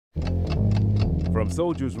From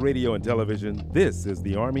Soldiers Radio and Television, this is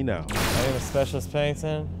the Army Now. My name is Specialist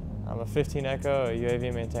Pennington. I'm a 15 Echo, a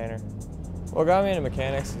UAV maintainer. What got me into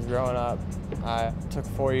mechanics is growing up. I took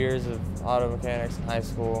 4 years of auto mechanics in high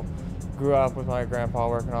school, grew up with my grandpa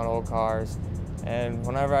working on old cars, and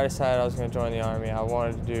whenever I decided I was going to join the Army, I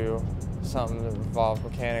wanted to do something that involved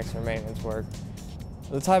mechanics or maintenance work.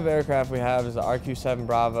 The type of aircraft we have is the RQ-7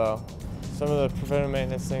 Bravo. Some of the preventive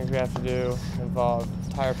maintenance things we have to do involve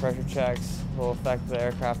tire pressure checks, will affect the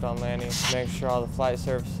aircraft on landing, make sure all the flight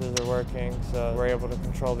surfaces are working so we're able to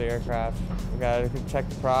control the aircraft. We got to check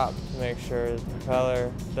the prop to make sure the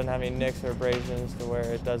propeller doesn't have any nicks or abrasions to where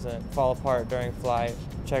it doesn't fall apart during flight.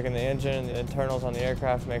 Checking the engine, the internals on the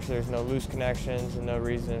aircraft, make sure there's no loose connections and no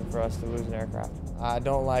reason for us to lose an aircraft. I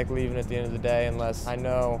don't like leaving at the end of the day unless I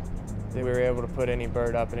know that we were able to put any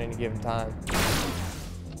bird up at any given time.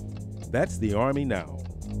 That's the Army Now.